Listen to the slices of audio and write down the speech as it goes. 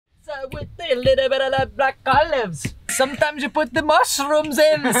with a little bit of the black olives. Sometimes you put the mushrooms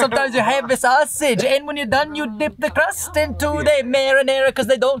in, sometimes you have the sausage, and when you're done, you dip the crust into the marinara because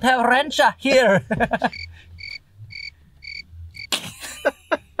they don't have rancha here.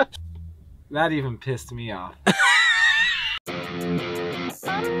 That even pissed me off.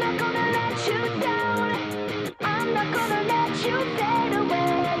 I'm not gonna let you down. I'm not gonna let you fade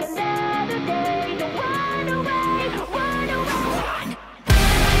away. Another day, don't run away, run away.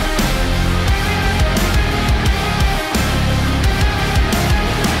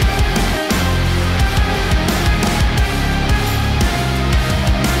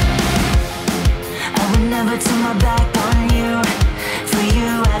 I would never turn my back on you. For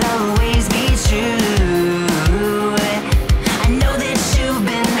you, I'd always be true.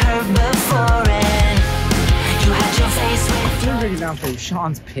 Down for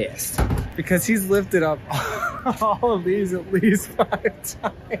Sean's pissed because he's lifted up all of these at least 5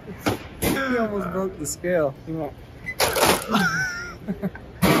 times. He almost broke the scale. He went.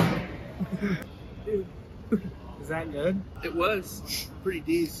 Is that good? It was pretty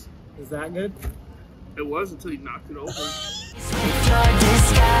decent. Is that good? It was until you knocked it over. Someone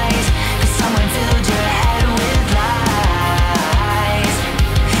filled your head with lies,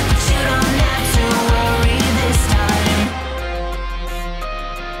 but you don't have to worry this time.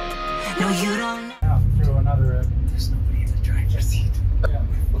 No, you don't. Now throw another in. There's nobody in the driver's seat. Yeah.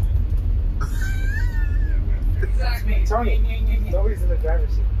 Tony, nobody's in the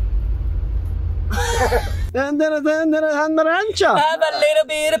driver's seat. Have a little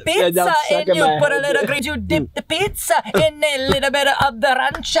bit of pizza and you put a little grease. You dip the pizza in a little bit of the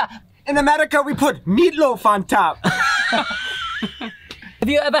rancha. In America, we put meatloaf on top. Have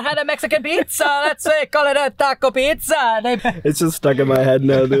you ever had a Mexican pizza? Let's say call it a taco pizza. It's just stuck in my head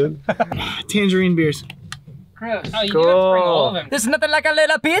now, dude. Tangerine beers. Chris, oh, you have to bring all of them. There's nothing like a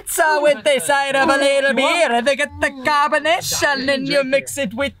little pizza with the side of a little beer. They get the carbonation and you mix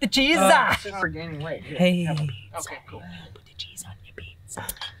it with the cheese. We're gaining weight. Hey. Okay, cool. Put the cheese on your pizza.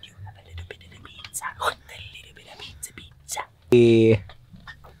 You have a little bit of the pizza. A little bit of pizza.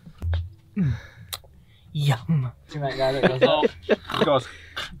 Yum. See that guy that goes up? He goes.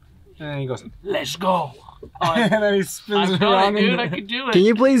 And then he goes, Let's go. and then he spins it around. Dude, I could do it. Can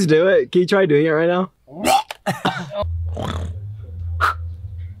you please do it? Can you try doing it right now? No,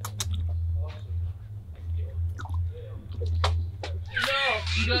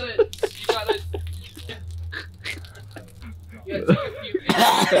 you got it. You got it. You gotta take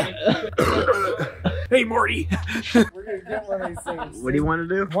a few. Hey, Morty. We're gonna get one of these things. What do you want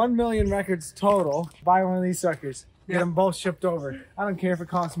to do? 1 million records total. Buy one of these suckers. Get them both shipped over. I don't care if it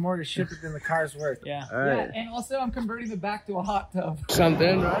costs more to ship it than the car's worth. Yeah. All right. Yeah, and also I'm converting it back to a hot tub.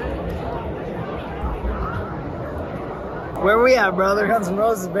 Something, right? Where we at, brother? Guns N'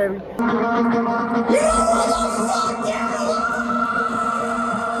 Roses, baby.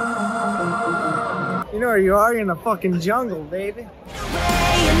 You know where you are? You're in the fucking jungle, baby.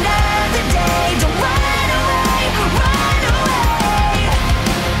 Another day, don't run away, run away.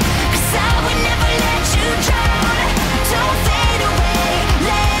 'Cause I would never let you drown. Don't fade away,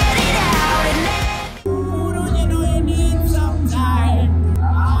 let it out and let. You know you need some time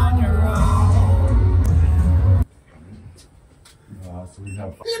on your own.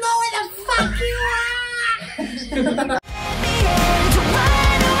 You know where the fuck you are.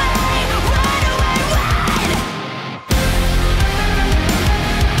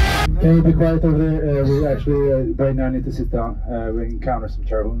 Can you be quiet over there? We actually right now need to sit down. We encounter some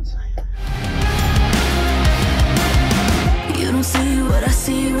turbulence. You don't see what I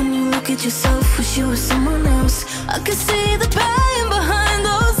see when you look at yourself. Wish you were someone else. I could see the pain behind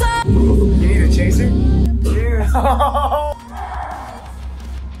those eyes. You need a chaser?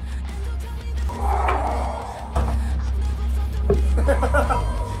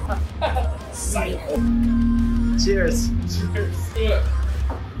 Cheers. Cheers. Cheers. Good.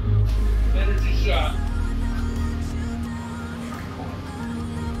 Energy shot.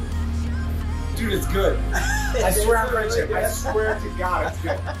 Dude, it's good. I swear I'm Richard. I swear to God, it's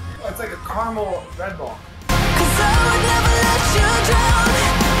good. It's like a caramel Red Bull. 'Cause I would never let you drown.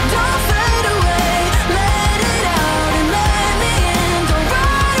 Don't fade away. Let it out and let me in. Don't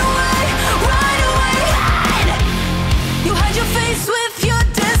run away, hide. You hide your face with your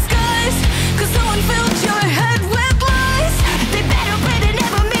disguise. 'Cause someone filled your head with lies. They better pray to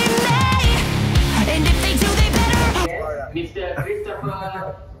never meet me. And if they do, they better Mr.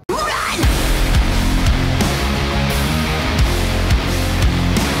 Christopher. run.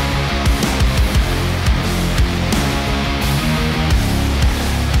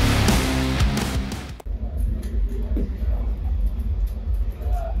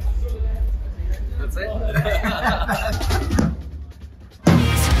 Don't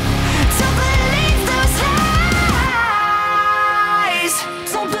believe those lies.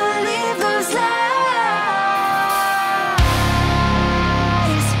 Don't believe those lies.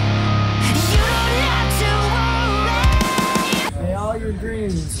 You don't have to worry. May all your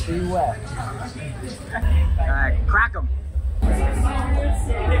dreams be wet. Alright, crack them. Cause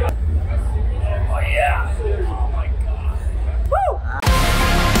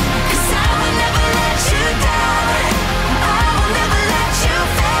I will never let you down. I will never let you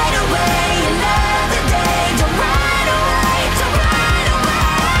fade away. Another day, don't run away, don't run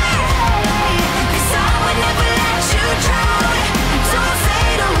away. Cause I will never let you drown. Don't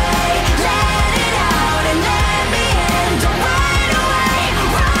fade away, let it out and let me in. Don't run away,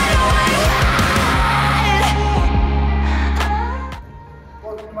 run away, run.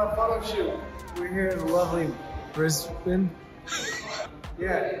 Welcome to my photo shoot. We're here in lovely Brisbane.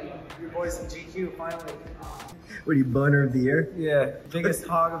 Yeah, your boys in GQ finally. What are you, boner of the year? Yeah, biggest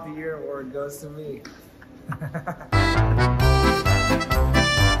hog of the year award goes to me.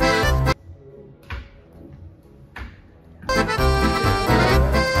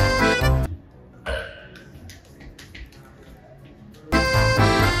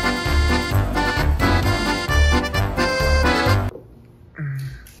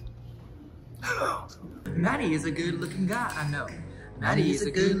 Maddie is a good-looking guy, I know. Maddie is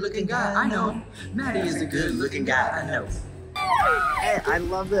a good-looking guy, I know. Maddie is a good-looking guy, I know. Hey, I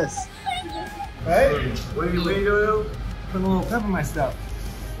love this. Hey, what are you doing? Put a little pep in my stuff.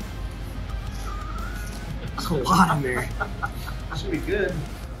 There's a lot in there. Should be good.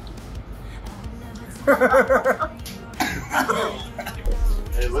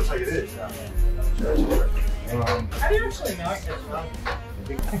 It looks like it is. How do you actually not get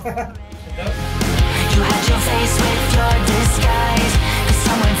You had your face with your disguise, 'cause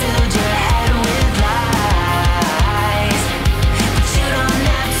someone filled your head with lies. But you don't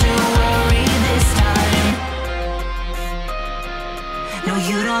have to worry this time. No,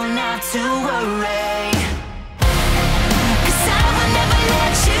 you don't have to worry. 'Cause I will never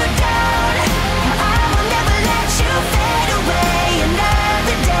let you down. I will never let you fade away.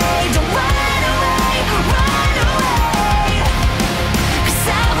 Another day, don't run away, run away. 'Cause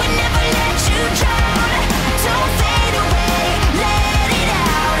I would never let you drown. Don't fade away, let it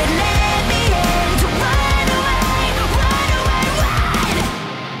out and let me in. Don't run away, run away, run.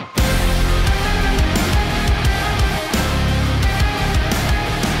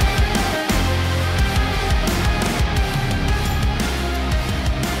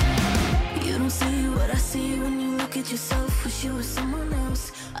 You don't see what I see when you look at yourself. Wish you were someone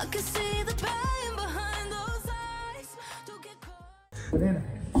else. I can see the pain behind those eyes. Don't get caught. banana?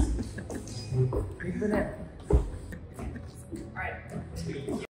 Big banana.